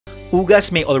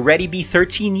Ugas may already be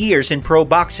 13 years in pro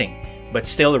boxing, but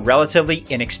still relatively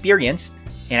inexperienced,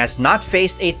 and has not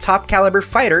faced a top-caliber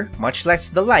fighter, much less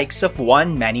the likes of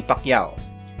one Manny Pacquiao.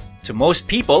 To most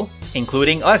people,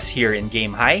 including us here in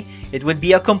Game High, it would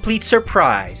be a complete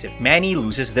surprise if Manny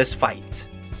loses this fight.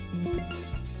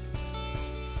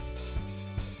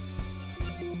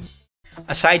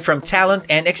 Aside from talent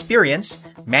and experience,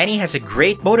 Manny has a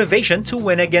great motivation to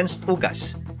win against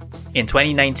Ugas. In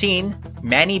 2019,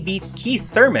 Manny beat Keith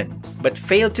Thurman, but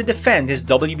failed to defend his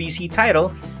WBC title,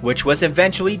 which was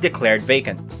eventually declared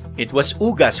vacant. It was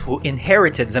Ugas who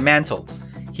inherited the mantle.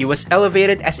 He was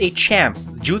elevated as a champ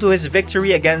due to his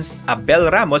victory against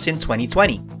Abel Ramos in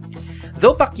 2020.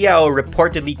 Though Pacquiao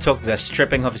reportedly took the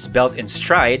stripping of his belt in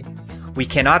stride, we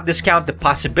cannot discount the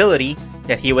possibility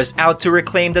that he was out to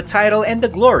reclaim the title and the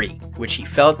glory, which he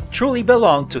felt truly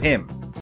belonged to him.